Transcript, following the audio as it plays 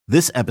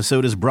This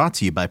episode is brought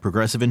to you by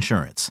Progressive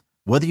Insurance.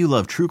 Whether you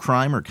love true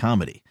crime or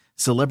comedy,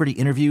 celebrity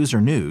interviews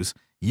or news,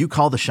 you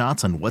call the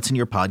shots on what's in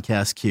your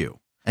podcast queue.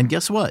 And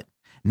guess what?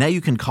 Now you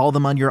can call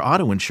them on your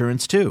auto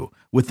insurance too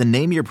with the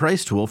Name Your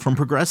Price tool from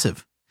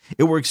Progressive.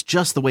 It works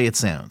just the way it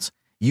sounds.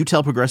 You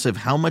tell Progressive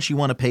how much you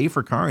want to pay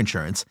for car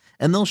insurance,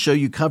 and they'll show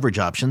you coverage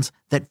options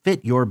that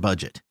fit your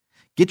budget.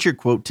 Get your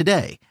quote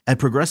today at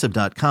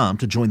Progressive.com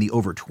to join the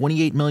over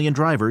 28 million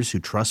drivers who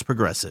trust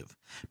Progressive.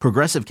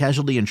 Progressive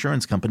Casualty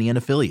Insurance Company and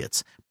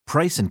Affiliates.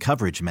 Price and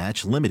coverage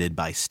match limited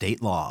by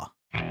state law.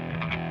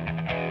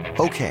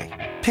 Okay,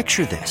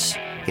 picture this.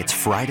 It's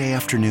Friday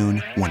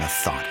afternoon when a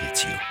thought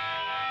hits you.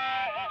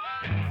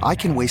 I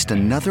can waste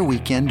another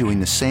weekend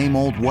doing the same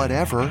old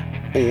whatever,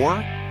 or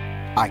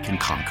I can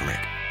conquer it.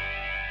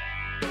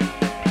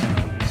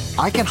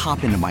 I can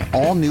hop into my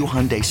all-new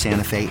Hyundai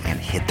Santa Fe and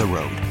hit the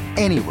road.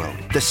 Any road.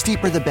 The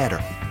steeper, the better.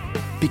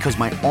 Because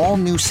my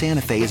all-new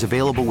Santa Fe is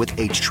available with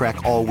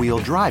H-Track all-wheel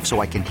drive,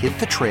 so I can hit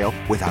the trail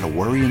without a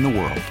worry in the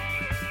world.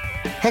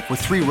 Heck, with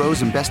 3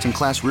 rows and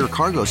best-in-class rear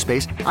cargo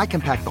space, I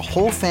can pack the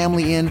whole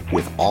family in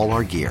with all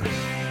our gear.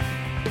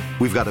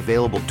 We've got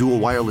available dual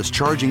wireless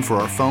charging for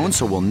our phones,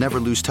 so we'll never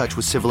lose touch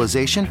with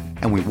civilization,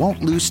 and we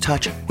won't lose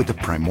touch with the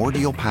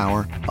primordial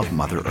power of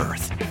Mother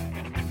Earth.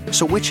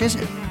 So which is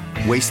it?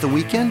 Waste the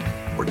weekend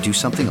or do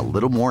something a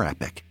little more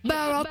epic?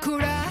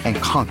 And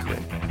conquer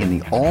it in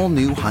the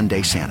all-new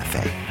Hyundai Santa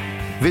Fe.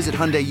 Visit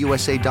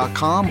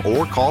HyundaiUSA.com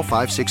or call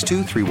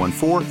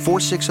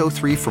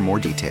 562-314-4603 for more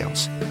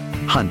details.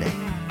 Hyundai,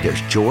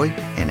 there's joy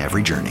in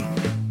every journey.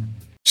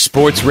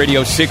 Sports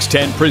Radio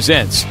 610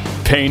 presents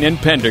Payne and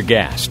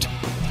Pendergast.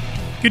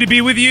 Good to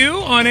be with you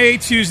on a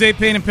Tuesday,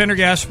 Payne and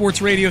Pendergast,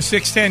 Sports Radio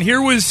 610.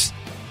 Here was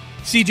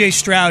CJ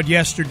Stroud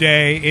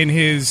yesterday in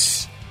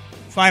his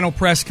final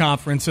press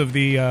conference of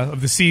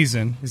the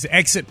season, his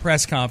exit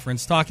press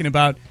conference, talking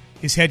about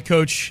his head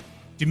coach,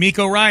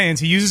 DeMeco Ryans.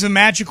 He uses a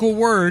magical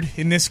word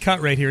in this cut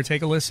right here.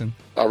 Take a listen.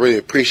 I really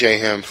appreciate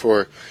him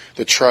for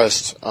the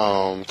trust,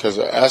 because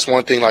that's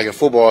one thing, like in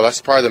football,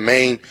 that's probably the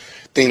main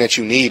thing that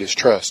you need is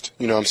trust.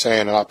 You know what I'm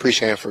saying? And I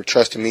appreciate him for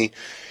trusting me,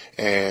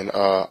 and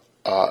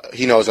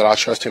he knows that I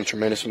trust him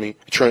tremendously.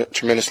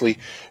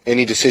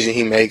 Any decision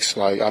he makes,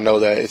 like I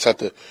know that it's at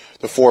the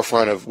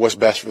forefront of what's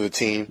best for the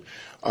team.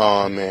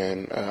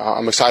 And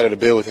I'm excited to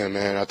build with him,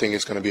 man. I think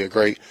it's going to be a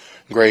great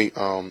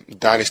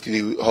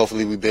dynasty.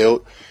 Hopefully, we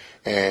build,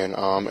 and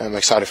I'm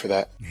excited for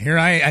that. Here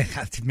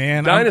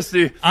man,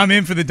 dynasty. I'm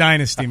in for the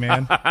dynasty,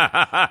 man.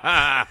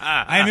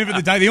 I'm in for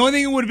the dynasty. The only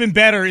thing that would have been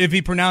better if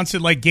he pronounced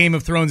it like Game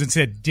of Thrones and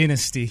said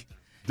dynasty.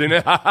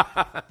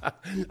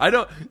 I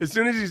don't. As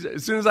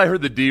soon as I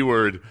heard the D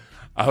word,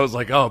 I was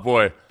like, oh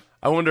boy,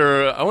 I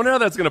wonder how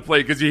that's going to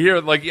play, because you hear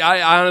it, like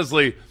I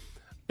honestly.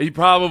 He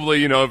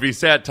probably, if he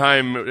sat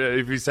down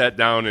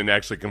and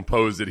actually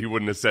composed it, he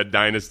wouldn't have said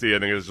dynasty. I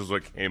think it's just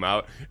what came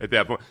out at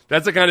that point.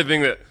 That's the kind of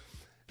thing that,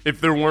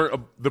 if there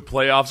weren't the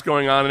playoffs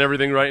going on and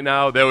everything right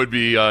now, that would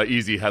be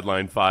easy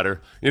headline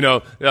fodder.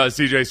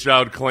 CJ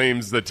Stroud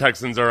claims the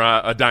Texans are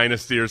a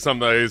dynasty or some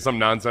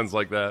nonsense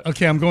like that.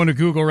 Okay, I'm going to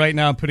Google right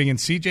now, putting in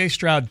CJ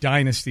Stroud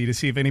dynasty to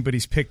see if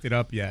anybody's picked it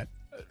up yet.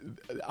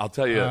 I'll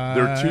tell you,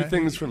 there are 2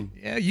 things from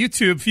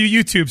YouTube. A few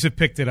YouTubes have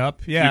picked it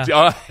up. Yeah,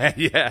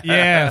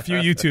 yeah. A few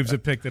YouTubes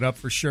have picked it up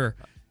for sure.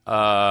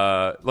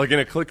 Like in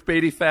a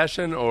clickbaity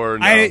fashion, or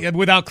no?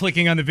 Without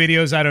clicking on the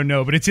videos, I don't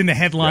know, but it's in the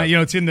headline. Yeah.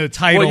 It's in the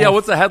title. Well, yeah.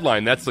 What's the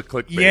headline? That's the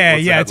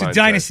clickbait. Yeah. It's a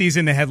dynasties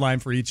in the headline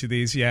for each of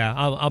these. Yeah,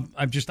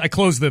 I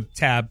closed the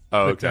tab.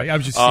 Oh, okay. I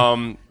was just.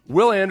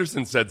 Will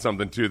Anderson said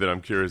something too that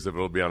I'm curious if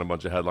it'll be on a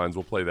bunch of headlines.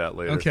 We'll play that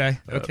later. Okay.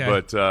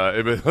 But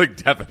it was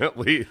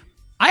definitely.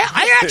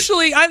 I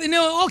actually,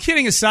 all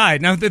kidding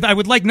aside, now I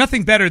would like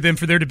nothing better than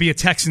for there to be a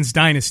Texans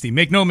dynasty.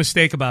 Make no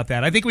mistake about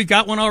that. I think we've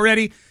got one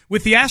already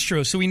with the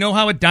Astros, so we know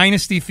how a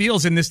dynasty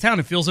feels in this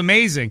town. It feels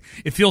amazing.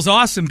 It feels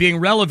awesome being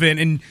relevant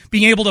and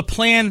being able to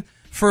plan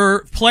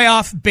for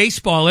playoff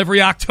baseball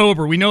every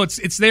October. We know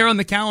it's there on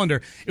the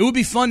calendar. It would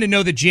be fun to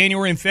know that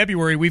January and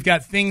February we've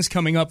got things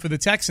coming up for the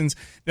Texans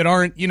that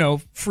aren't,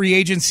 free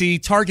agency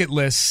target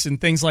lists and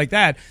things like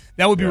that.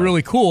 That would be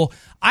really cool.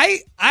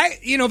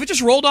 If it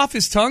just rolled off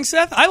his tongue,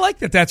 Seth, I like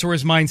that that's where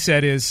his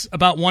mindset is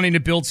about wanting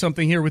to build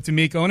something here with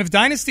DeMeco. And if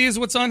dynasty is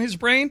what's on his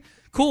brain,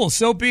 cool,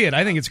 so be it.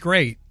 I think it's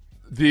great.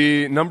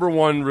 The number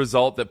one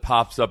result that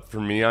pops up for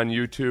me on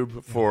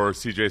YouTube for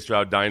CJ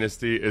Stroud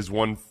Dynasty is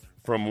one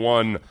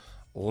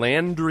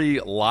Landry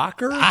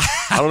Locker.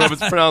 I don't know if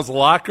it's pronounced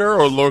Locker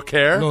or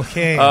Locker.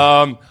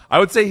 I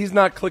would say he's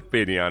not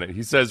clickbaity on it.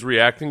 He says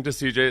reacting to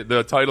CJ.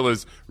 The title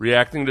is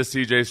reacting to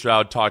CJ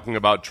Stroud talking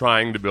about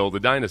trying to build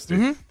a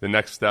dynasty, the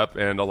next step,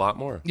 and a lot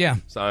more. Yeah,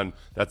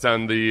 that's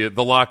on the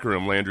Locker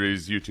Room,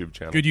 Landry's YouTube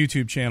channel. Good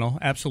YouTube channel,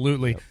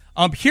 absolutely.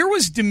 Here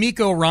was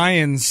DeMeco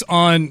Ryans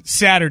on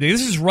Saturday.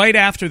 This is right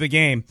after the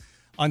game.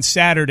 On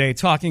Saturday,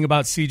 talking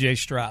about CJ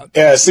Stroud.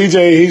 Yeah,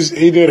 CJ,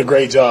 he did a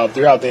great job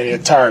throughout the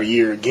entire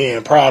year.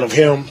 Again, proud of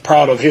him,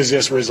 proud of his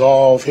just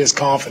resolve, his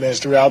confidence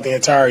throughout the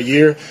entire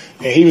year.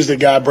 And he was the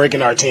guy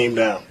breaking our team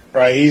down,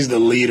 right? He's the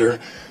leader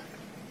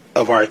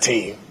of our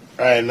team,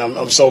 right? And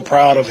I'm so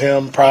proud of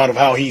him, proud of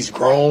how he's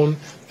grown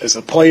as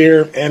a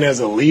player and as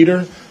a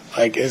leader.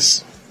 Like,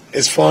 it's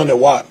fun to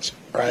watch,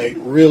 right?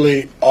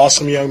 Really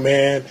awesome young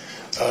man,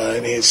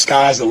 and his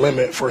sky's the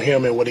limit for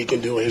him and what he can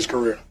do in his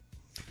career.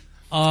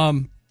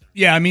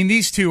 Yeah, I mean,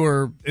 these two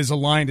are as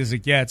aligned as it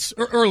gets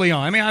early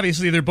on. I mean,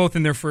 obviously, they're both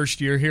in their first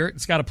year here.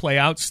 It's got to play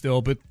out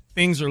still, but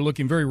things are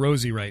looking very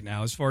rosy right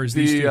now as far as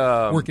these two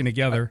working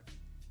together.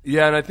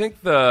 Yeah, and I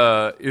think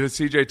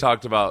CJ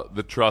talked about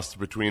the trust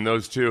between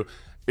those two.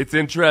 It's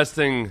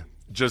interesting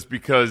just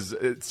because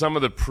some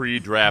of the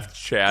pre-draft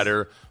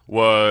chatter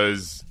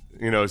was,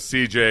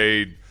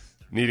 CJ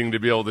needing to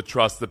be able to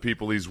trust the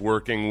people he's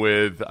working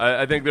with.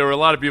 I think there were a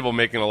lot of people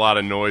making a lot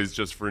of noise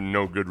just for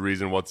no good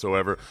reason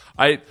whatsoever.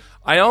 I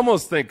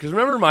almost think, because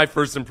remember my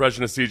first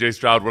impression of CJ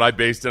Stroud, what I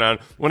based it on,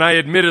 when I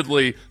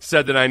admittedly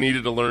said that I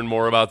needed to learn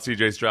more about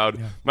CJ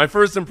Stroud, my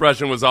first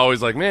impression was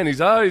always like, man,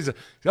 he's always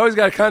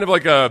got kind of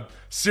like a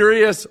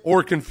serious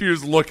or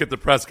confused look at the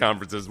press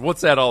conferences.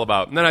 What's that all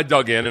about? And then I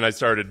dug in and I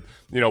started,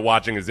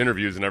 watching his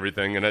interviews and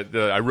everything, and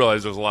I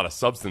realized there's a lot of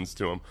substance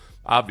to him,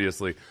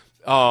 obviously.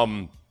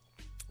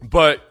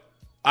 But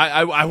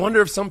I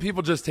wonder if some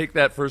people just take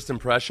that first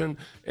impression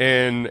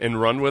and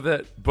run with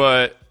it.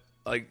 But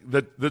like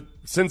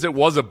since it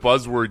was a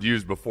buzzword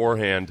used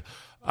beforehand,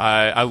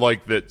 I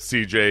like that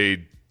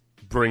CJ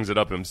brings it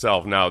up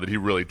himself now that he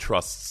really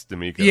trusts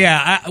D'Amico.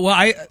 Yeah,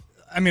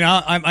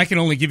 I can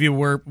only give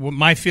you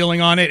my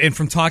feeling on it, and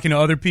from talking to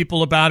other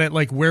people about it,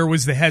 like where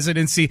was the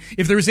hesitancy?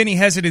 If there was any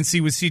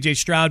hesitancy with CJ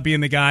Stroud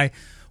being the guy,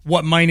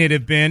 what might it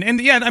have been? And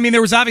yeah, I mean,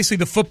 there was obviously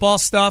the football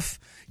stuff.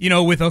 He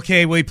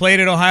played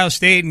at Ohio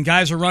State and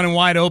guys are running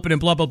wide open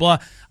and blah, blah, blah.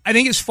 I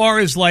think as far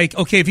as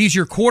if he's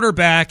your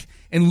quarterback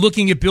and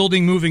looking at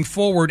building moving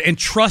forward and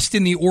trust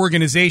in the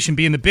organization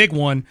being the big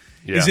one,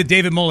 is that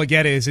David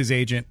Mulligetta is his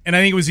agent. And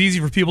I think it was easy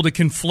for people to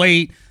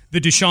conflate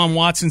the Deshaun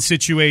Watson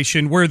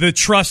situation where the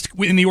trust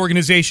in the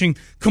organization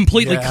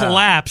completely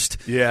collapsed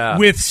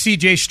with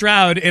CJ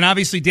Stroud. And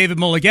obviously David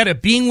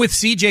Mulligetta being with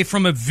CJ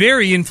from a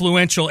very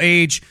influential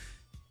age,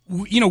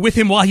 with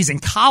him while he's in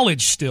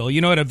college still,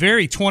 at a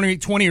very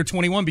 20 or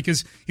 21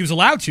 because he was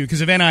allowed to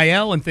because of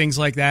NIL and things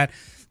like that.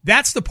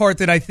 That's the part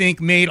that I think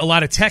made a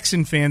lot of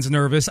Texan fans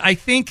nervous. I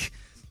think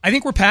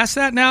we're past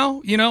that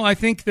now. I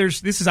think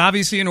this is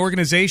obviously an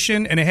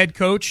organization and a head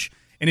coach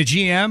and a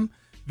GM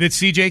that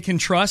CJ can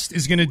trust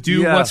is going to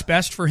do what's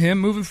best for him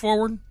moving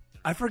forward.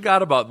 I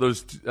forgot about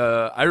those.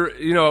 I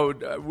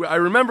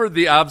remember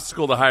the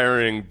obstacle to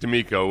hiring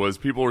D'Amico was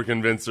people were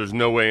convinced there's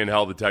no way in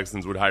hell the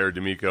Texans would hire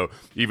D'Amico,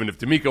 even if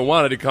D'Amico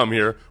wanted to come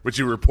here, which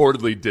he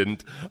reportedly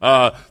didn't.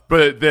 But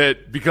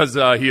that because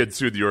he had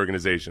sued the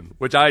organization,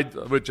 which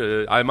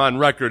I'm on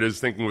record as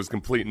thinking was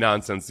complete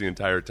nonsense the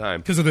entire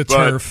time because of the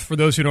turf. For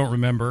those who don't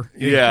remember,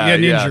 he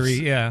had an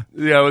injury. Yeah,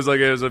 it was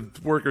a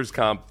workers'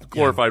 comp,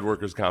 glorified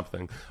workers' comp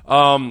thing.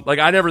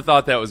 I never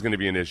thought that was going to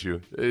be an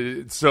issue.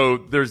 So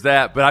there's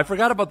that, but I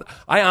forgot about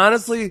I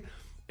honestly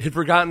had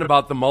forgotten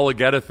about the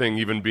Mulligetta thing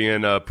even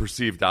being a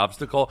perceived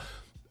obstacle.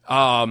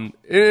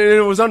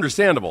 It was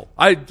understandable.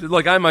 I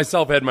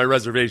myself had my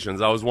reservations.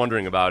 I was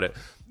wondering about it,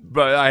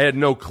 but I had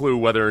no clue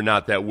whether or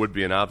not that would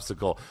be an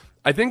obstacle.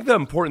 I think the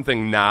important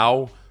thing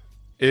now,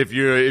 if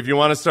you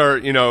want to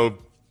start,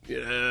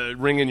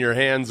 wringing your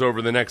hands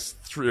over the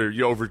next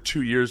over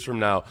 2 years from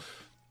now,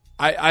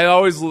 I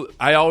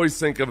always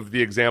think of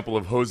the example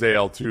of Jose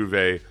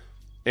Altuve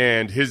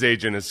and his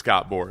agent is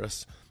Scott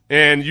Boras.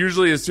 And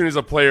usually as soon as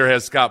a player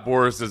has Scott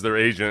Boras as their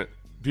agent,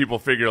 people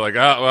figure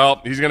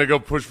he's going to go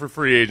push for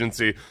free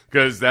agency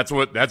because that's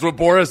what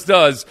Boras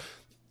does.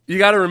 You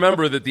got to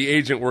remember that the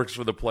agent works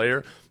for the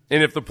player.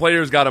 And if the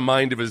player's got a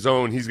mind of his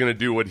own, he's going to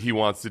do what he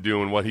wants to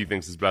do and what he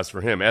thinks is best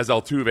for him, as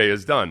Altuve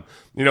has done.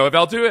 If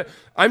Altuve,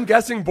 I'm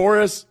guessing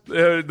Boras,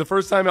 the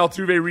first time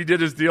Altuve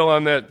redid his deal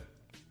on that,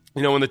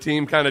 when the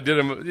team kind of did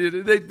him,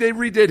 they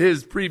redid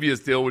his previous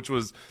deal, which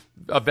was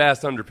a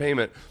vast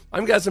underpayment.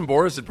 I'm guessing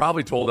Boras had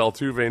probably told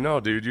Altuve, no,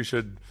 dude, you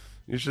should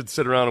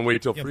sit around and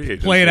wait till free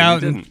agency. Play it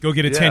out and go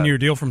get a 10-year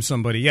deal from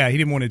somebody. Yeah, he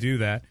didn't want to do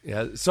that.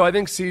 Yeah, so I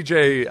think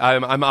CJ,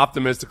 I'm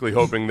optimistically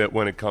hoping that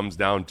when it comes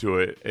down to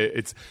it,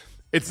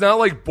 it's not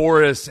like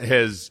Boras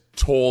has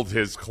told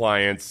his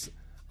clients.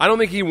 I don't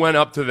think he went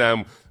up to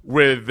them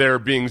with there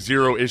being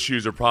zero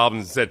issues or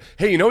problems and said,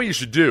 hey, what you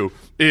should do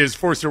is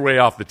force your way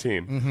off the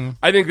team. Mm-hmm.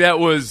 I think that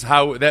was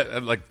how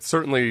that,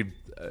 certainly,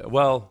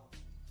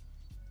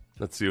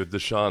 let's see, with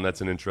Deshaun,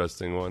 that's an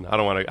interesting one. I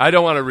don't want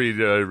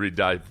to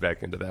dive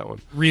back into that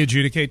one.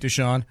 Re-adjudicate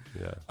Deshaun.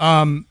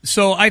 Yeah.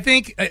 So I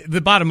think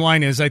the bottom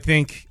line is I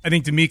think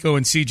D'Amico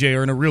and CJ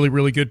are in a really,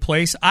 really good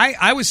place.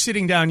 I was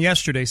sitting down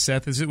yesterday,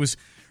 Seth, as it was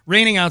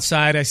raining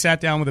outside. I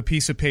sat down with a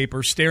piece of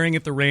paper, staring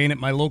at the rain at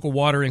my local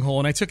watering hole,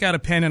 and I took out a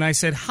pen and I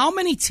said, how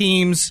many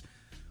teams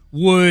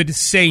would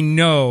say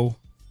no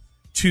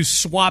to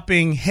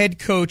swapping head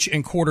coach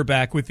and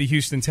quarterback with the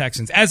Houston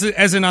Texans as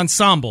an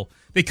ensemble?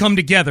 They come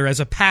together as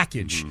a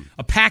package,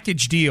 a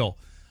package deal.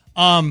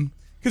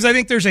 Because I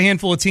think there's a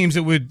handful of teams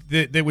that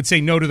would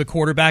say no to the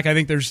quarterback. I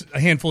think there's a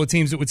handful of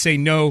teams that would say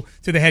no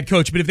to the head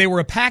coach. But if they were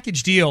a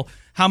package deal,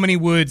 how many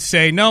would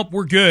say, nope,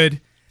 we're good?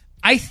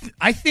 I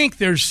think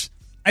there's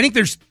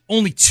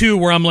only two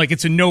where I'm like,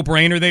 it's a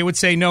no-brainer they would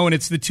say no, and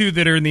it's the two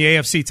that are in the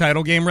AFC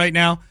title game right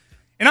now.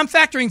 And I'm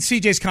factoring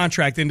CJ's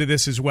contract into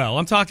this as well.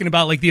 I'm talking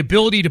about like the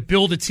ability to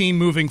build a team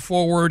moving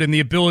forward and the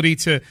ability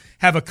to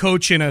have a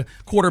coach and a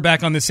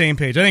quarterback on the same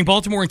page. I think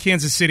Baltimore and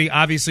Kansas City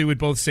obviously would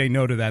both say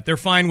no to that. They're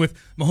fine with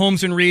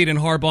Mahomes and Reed and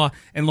Harbaugh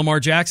and Lamar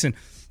Jackson.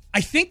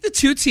 I think the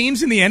two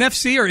teams in the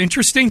NFC are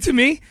interesting to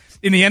me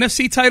in the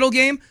NFC title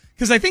game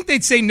because I think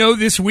they'd say no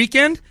this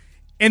weekend.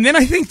 And then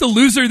I think the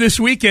loser this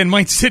weekend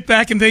might sit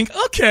back and think,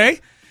 okay.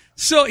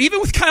 So even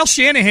with Kyle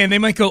Shanahan, they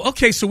might go,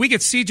 okay, so we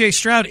get CJ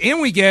Stroud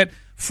and we get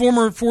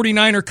former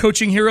 49er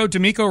coaching hero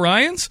DeMeco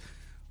Ryans.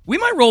 We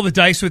might roll the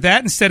dice with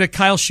that instead of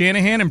Kyle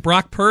Shanahan and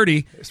Brock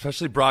Purdy.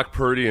 Especially Brock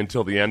Purdy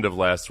until the end of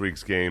last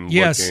week's game,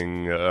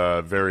 looking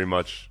very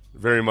much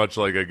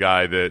like a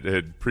guy that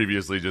had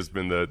previously just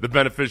been the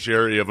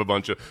beneficiary of a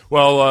bunch of,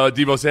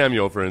 Deebo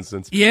Samuel, for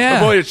instance. Yeah.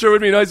 Oh boy, it sure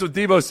would be nice with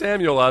Deebo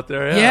Samuel out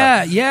there.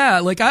 Yeah.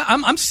 Like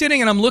I'm sitting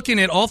and I'm looking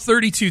at all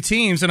 32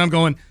 teams and I'm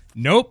going,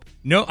 nope.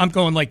 No, I'm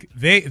going like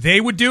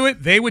they would do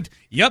it. They would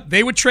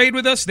trade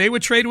with us. They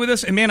would trade with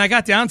us. And man, I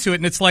got down to it,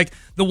 and it's like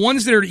the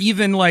ones that are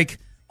even like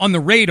on the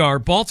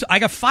radar. I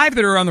got 5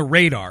 that are on the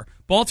radar.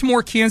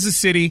 Baltimore, Kansas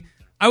City.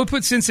 I would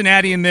put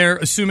Cincinnati in there,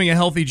 assuming a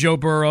healthy Joe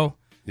Burrow.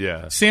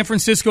 Yeah. San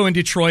Francisco and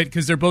Detroit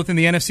because they're both in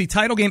the NFC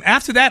title game.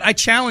 After that, I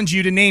challenge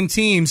you to name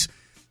teams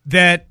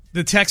that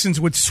the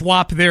Texans would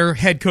swap their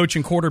head coach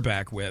and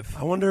quarterback with.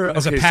 I wonder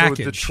as a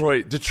package.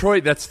 So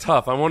Detroit, that's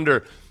tough. I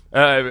wonder.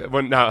 If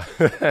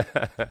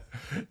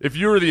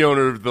you were the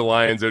owner of the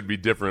Lions, it would be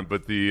different.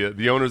 But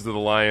the owners of the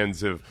Lions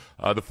have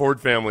the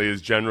Ford family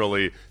is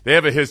generally they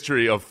have a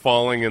history of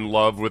falling in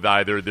love with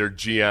either their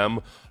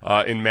GM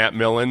in Matt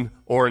Millen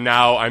or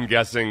now I'm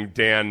guessing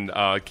Dan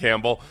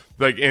Campbell.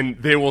 And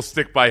they will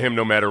stick by him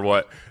no matter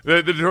what.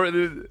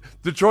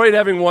 Detroit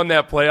having won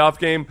that playoff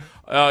game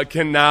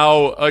can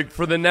now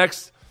for the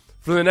next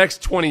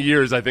 20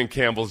 years, I think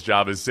Campbell's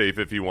job is safe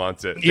if he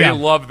wants it. Yeah. They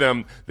love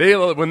them.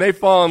 When they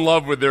fall in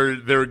love with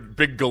their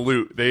big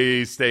galoot,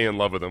 they stay in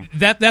love with them.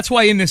 That's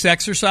why in this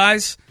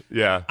exercise,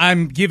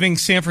 I'm giving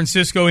San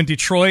Francisco and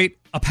Detroit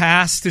a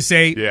pass to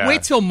say,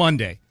 wait till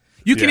Monday.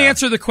 You can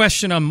answer the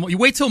question you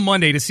wait till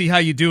Monday to see how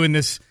you do in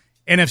this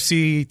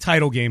NFC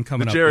title game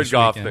coming up. The Jared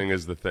Goff weekend. thing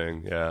is the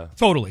thing,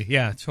 Totally.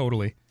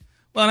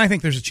 Well, and I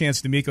think there's a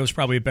chance DeMeco's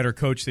probably a better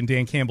coach than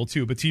Dan Campbell,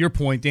 too. But to your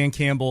point, Dan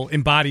Campbell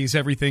embodies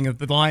everything that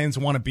the Lions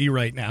want to be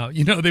right now.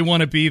 You know, they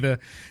want to be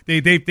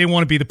they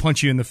want to be the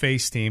punch you in the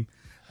face team.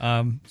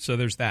 So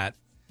there's that.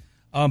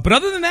 But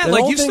other than that, the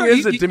like whole you thing start,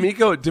 is that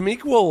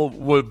DeMeco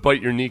would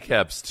bite your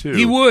kneecaps too.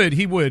 He would.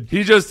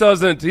 He just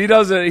doesn't. He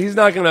doesn't. He's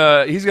not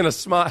gonna. He's gonna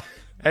smile.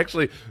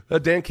 Actually,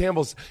 Dan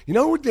Campbell's. You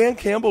know what Dan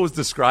Campbell was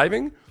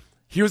describing?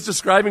 He was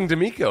describing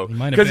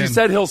DeMeco because he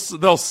said they'll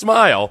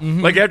smile.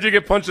 Mm-hmm. Like after you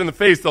get punched in the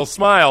face, they'll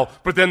smile,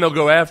 but then they'll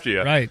go after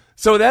you. Right.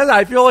 So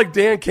I feel like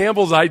Dan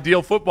Campbell's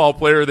ideal football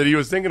player that he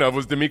was thinking of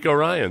was DeMeco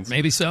Ryans.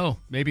 Maybe so.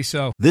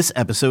 This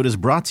episode is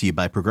brought to you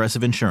by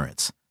Progressive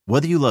Insurance.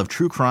 Whether you love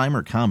true crime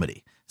or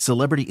comedy,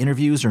 celebrity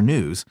interviews or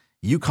news,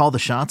 you call the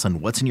shots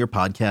on what's in your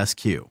podcast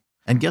queue.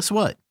 And guess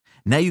what?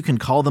 Now you can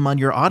call them on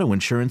your auto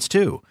insurance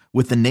too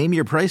with the Name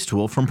Your Price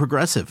tool from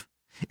Progressive.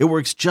 It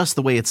works just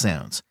the way it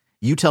sounds.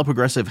 You tell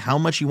Progressive how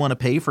much you want to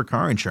pay for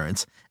car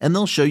insurance, and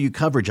they'll show you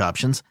coverage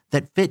options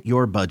that fit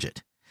your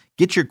budget.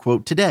 Get your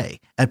quote today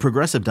at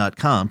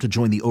Progressive.com to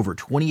join the over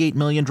 28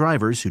 million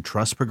drivers who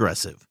trust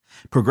Progressive.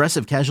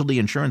 Progressive Casualty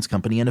Insurance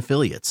Company and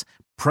Affiliates.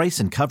 Price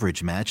and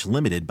coverage match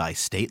limited by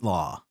state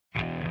law.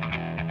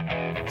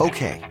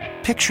 Okay,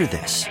 picture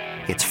this.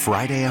 It's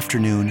Friday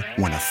afternoon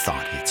when a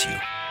thought hits you.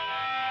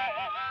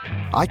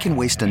 I can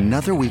waste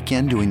another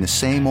weekend doing the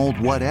same old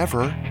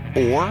whatever,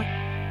 or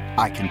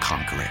I can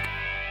conquer it.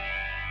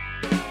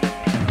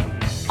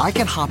 I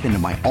can hop into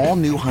my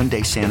all-new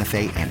Hyundai Santa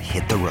Fe and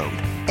hit the road.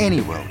 Any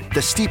road.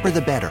 The steeper,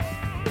 the better.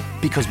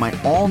 Because my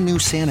all-new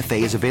Santa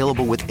Fe is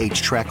available with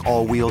H-Track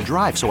all-wheel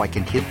drive, so I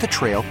can hit the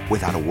trail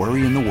without a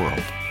worry in the world.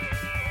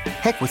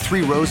 Heck, with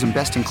 3 rows and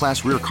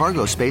best-in-class rear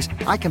cargo space,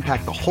 I can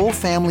pack the whole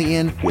family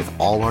in with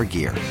all our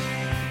gear.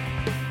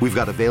 We've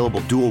got available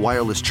dual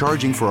wireless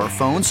charging for our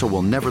phones, so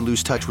we'll never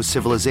lose touch with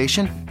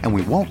civilization, and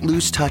we won't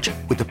lose touch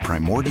with the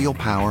primordial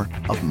power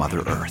of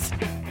Mother Earth.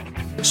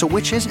 So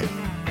which is it?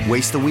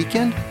 Waste the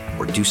weekend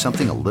or do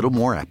something a little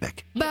more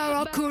epic?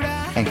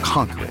 And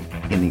conquer it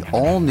in the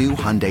all-new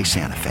Hyundai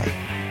Santa Fe.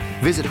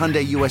 Visit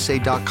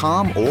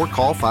HyundaiUSA.com or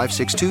call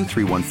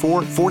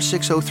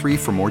 562-314-4603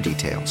 for more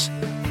details.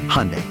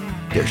 Hyundai,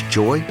 there's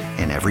joy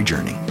in every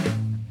journey.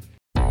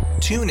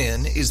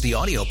 TuneIn is the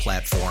audio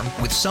platform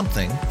with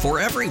something for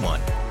everyone.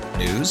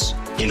 News.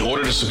 In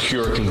order to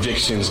secure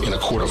convictions in a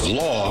court of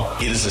law,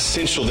 it is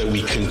essential that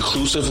we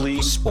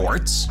conclusively.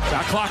 Sports.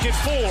 Shot clock at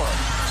 4.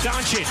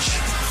 Doncic.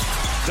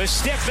 The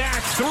step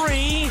back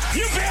 3.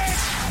 You bet.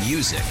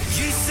 Music.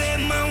 You set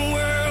my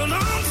world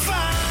on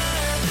fire.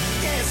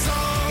 Yes,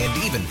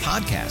 and even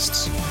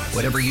podcasts.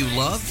 Whatever you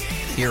love,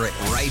 hear it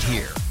right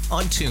here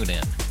on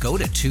TuneIn. Go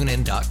to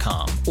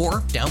TuneIn.com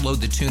or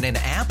download the TuneIn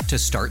app to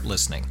start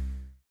listening.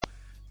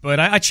 But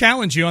I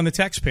challenge you on the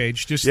text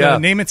page. Just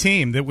name a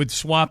team that would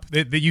swap,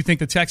 that you think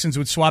the Texans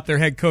would swap their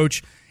head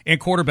coach and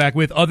quarterback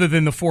with, other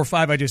than the 4 or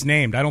 5 I just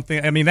named. I don't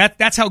think. I mean,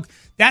 that's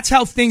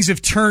how things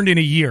have turned in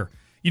a year.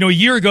 You know, a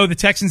year ago the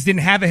Texans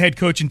didn't have a head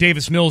coach and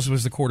Davis Mills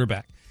was the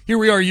quarterback. Here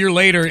we are a year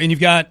later, and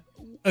you've got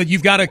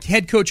a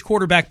head coach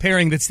quarterback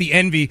pairing that's the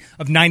envy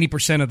of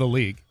 90% of the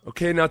league.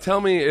 Okay, now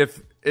tell me,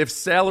 if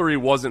salary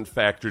wasn't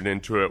factored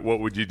into it, what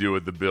would you do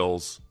with the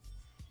Bills?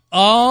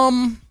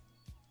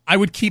 I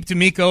would keep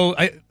D'Amico.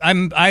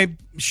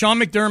 Sean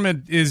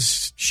McDermott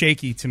is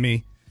shaky to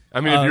me.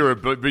 I mean,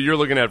 but you're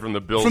looking at it from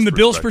the Bills. From the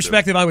Bills'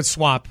 perspective, I would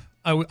swap.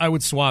 I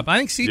would swap. I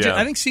think CJ. Yeah.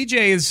 I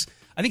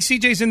think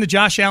CJ's in the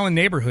Josh Allen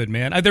neighborhood,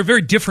 man. They're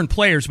very different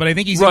players, but I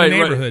think he's in the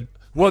neighborhood. Right.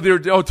 Well, they're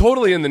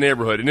totally in the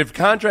neighborhood. And if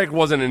contract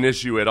wasn't an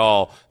issue at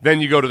all,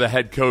 then you go to the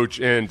head coach.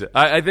 And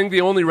I think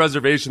the only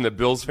reservation that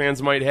Bills fans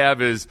might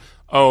have is,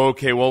 oh,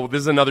 okay, well,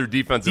 this is another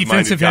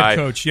defensive-minded guy. Head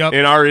coach, yep.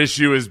 And our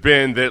issue has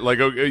been that, like,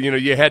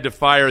 you had to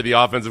fire the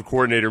offensive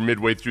coordinator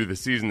midway through the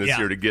season this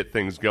year to get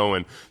things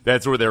going.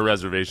 That's where their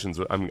reservations,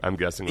 I'm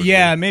guessing.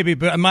 Yeah, maybe.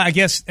 But I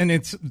guess, and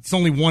it's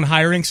only one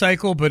hiring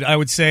cycle, but I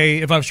would say,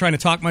 if I was trying to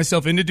talk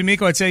myself into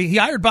D'Amico, I'd say he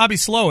hired Bobby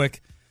Slowick,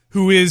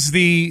 who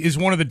is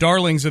one of the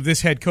darlings of this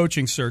head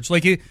coaching search.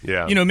 Like,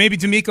 maybe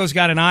D'Amico's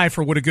got an eye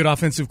for what a good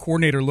offensive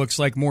coordinator looks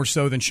like more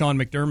so than Sean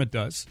McDermott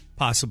does,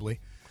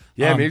 possibly.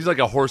 Yeah, maybe he's like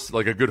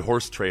a good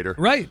horse trader,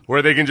 right?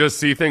 Where they can just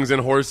see things in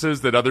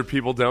horses that other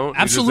people don't.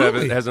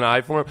 Absolutely, he just has an eye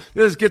for them.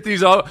 Just get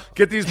these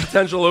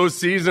potential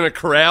OCs in a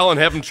corral and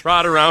have them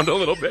trot around a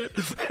little bit.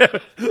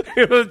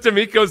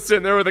 D'Amico's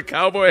sitting there with a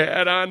cowboy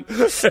hat on.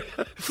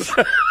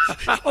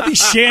 All these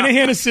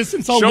Shanahan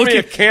assistants all Show me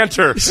a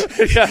canter.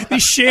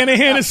 These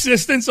Shanahan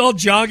assistants all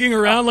jogging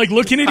around, like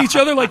looking at each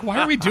other, like, why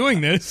are we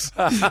doing this?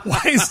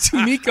 Why is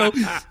D'Amico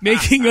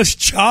making us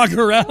jog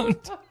around?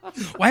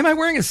 Why am I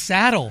wearing a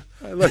saddle?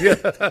 I like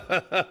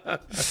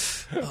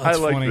this.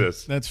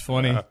 That's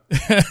funny.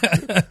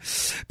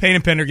 Payne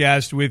and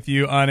Pendergast with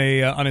you on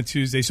a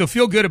Tuesday. So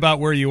feel good about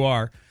where you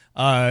are,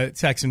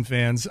 Texan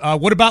fans.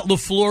 What about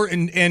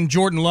LaFleur and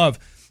Jordan Love?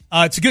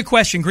 It's a good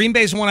question. Green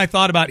Bay's one I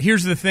thought about.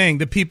 Here's the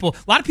thing: a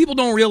lot of people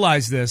don't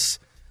realize this.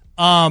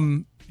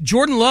 Jordan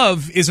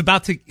Love is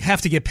about to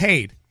have to get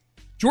paid.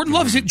 Jordan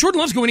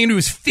Love's going into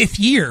his 5th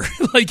year.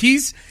 Like he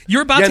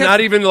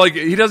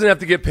doesn't have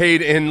to get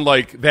paid in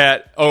like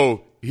that.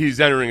 Oh, he's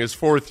entering his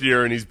 4th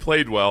year and he's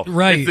played well.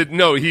 Right.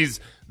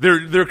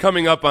 They're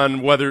coming up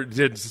on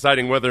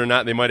deciding whether or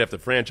not they might have to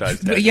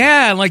franchise tag.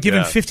 Yeah, like give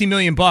him $50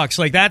 million.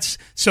 Like that's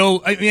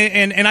so.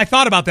 And I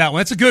thought about that one.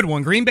 That's a good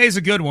one. Green Bay's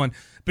a good one.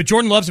 But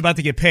Jordan Love's about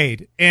to get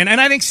paid. And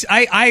I think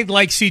I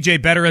like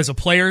CJ better as a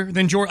player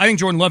than Jordan. I think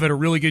Jordan Love had a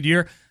really good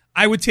year.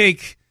 I would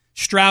take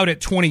Stroud at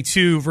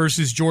 22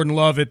 versus Jordan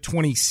Love at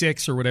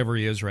 26 or whatever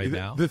he is right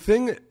now. The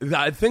thing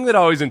that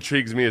always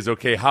intrigues me is,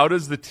 okay, how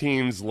does the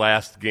team's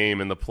last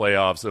game in the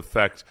playoffs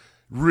affect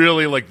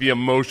really like the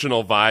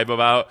emotional vibe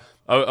about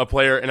a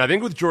player? And I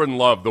think with Jordan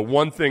Love, the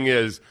one thing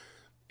is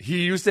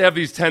he used to have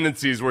these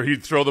tendencies where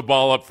he'd throw the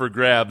ball up for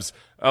grabs,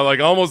 like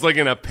almost like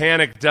in a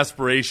panic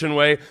desperation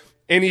way.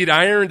 And he'd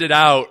ironed it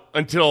out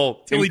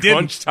until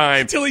crunch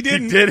time. Until he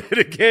didn't. He did it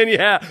again,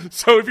 yeah.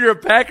 So if you're a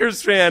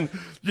Packers fan,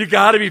 you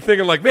got to be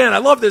thinking like, man, I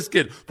love this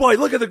kid. Boy,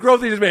 look at the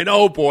growth he's made.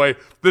 Oh, boy,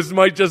 this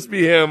might just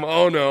be him.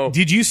 Oh, no.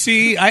 Did you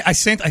see – I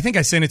think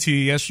I sent it to you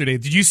yesterday.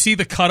 Did you see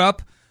the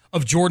cut-up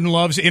of Jordan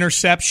Love's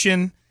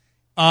interception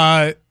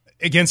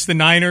against the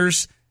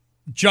Niners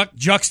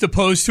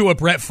juxtaposed to a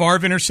Brett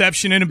Favre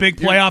interception in a big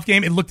playoff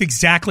game? It looked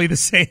exactly the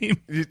same.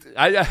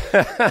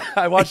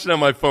 I watched it on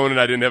my phone, and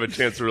I didn't have a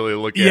chance to really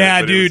look at it.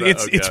 Yeah, dude,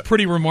 it's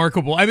pretty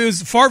remarkable. I mean,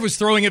 Favre was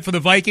throwing it for the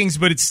Vikings,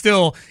 but it's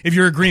still, if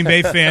you're a Green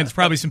Bay fan, it's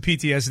probably some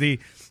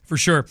PTSD for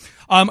sure.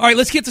 All right,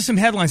 let's get to some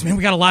headlines. Man,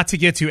 we got a lot to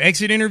get to.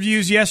 Exit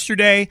interviews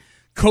yesterday,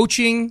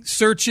 coaching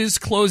searches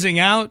closing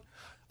out.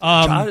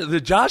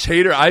 The Josh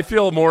Hader, I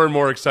feel more and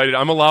more excited.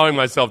 I'm allowing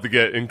myself to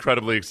get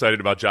incredibly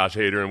excited about Josh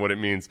Hader and what it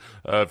means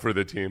for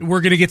the team.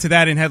 We're going to get to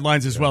that in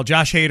headlines as well.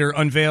 Josh Hader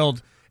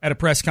unveiled at a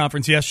press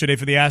conference yesterday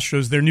for the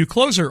Astros their new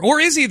closer.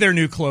 Or is he their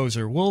new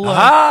closer? We'll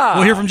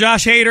hear from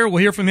Josh Hader.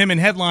 We'll hear from him in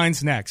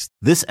headlines next.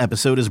 This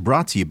episode is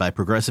brought to you by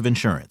Progressive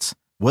Insurance.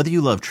 Whether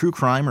you love true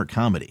crime or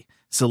comedy,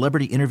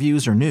 celebrity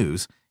interviews or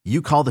news,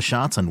 you call the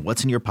shots on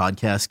what's in your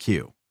podcast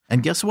queue.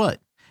 And guess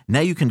what? Now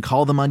you can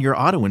call them on your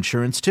auto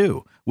insurance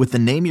too with the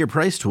Name Your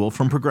Price tool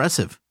from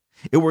Progressive.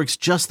 It works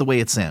just the way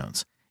it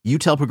sounds. You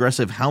tell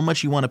Progressive how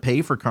much you want to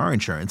pay for car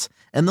insurance,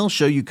 and they'll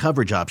show you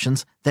coverage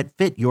options that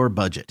fit your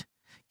budget.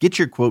 Get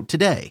your quote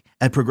today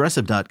at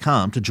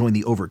Progressive.com to join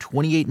the over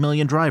 28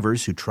 million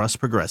drivers who trust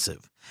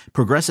Progressive.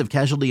 Progressive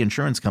Casualty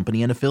Insurance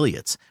Company and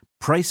Affiliates.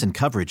 Price and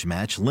coverage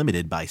match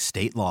limited by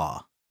state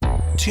law.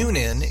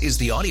 TuneIn is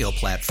the audio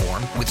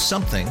platform with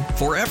something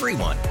for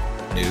everyone.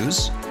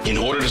 News. In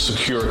order to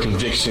secure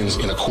convictions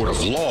in a court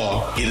of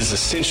law, it is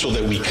essential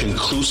that we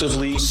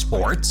conclusively.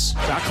 Sports.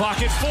 The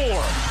clock at 4.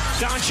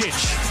 Doncic.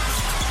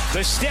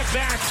 The step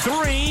back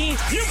 3.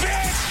 You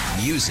bet.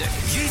 Music.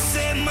 You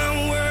set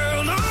my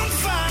world on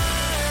fire.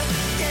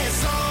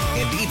 Yes,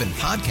 and even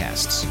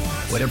podcasts.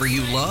 Whatever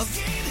you love,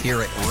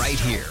 hear it right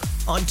here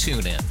on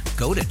TuneIn.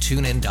 Go to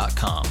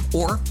TuneIn.com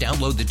or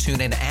download the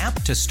TuneIn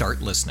app to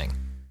start listening.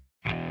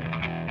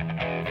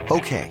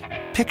 Okay,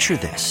 picture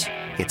this.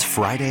 It's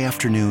Friday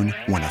afternoon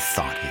when a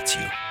thought hits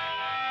you.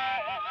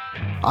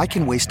 I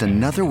can waste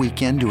another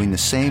weekend doing the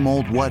same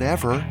old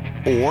whatever,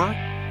 or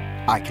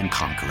I can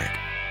conquer it.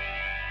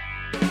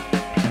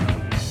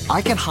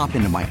 I can hop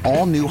into my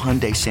all-new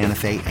Hyundai Santa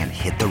Fe and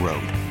hit the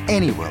road.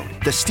 Any road.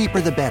 The steeper,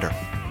 the better.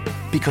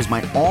 Because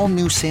my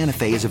all-new Santa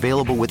Fe is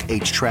available with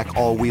H-Track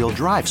all-wheel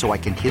drive, so I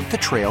can hit the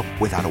trail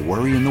without a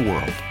worry in the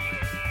world.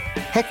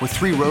 Heck, with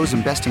 3 rows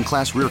and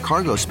best-in-class rear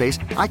cargo space,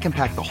 I can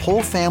pack the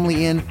whole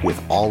family in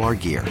with all our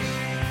gear.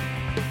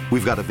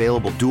 We've got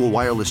available dual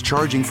wireless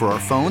charging for our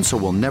phones, so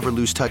we'll never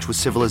lose touch with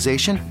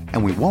civilization,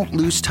 and we won't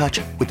lose touch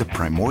with the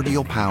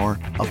primordial power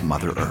of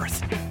Mother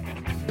Earth.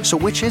 So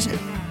which is it?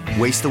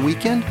 Waste the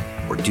weekend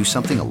or do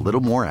something a little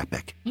more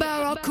epic?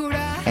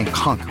 And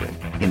conquer it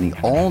in the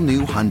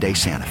all-new Hyundai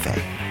Santa Fe.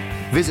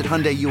 Visit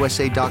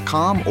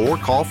HyundaiUSA.com or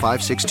call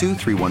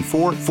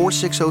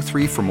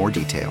 562-314-4603 for more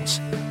details.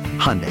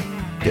 Hyundai,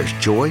 there's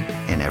joy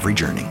in every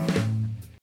journey.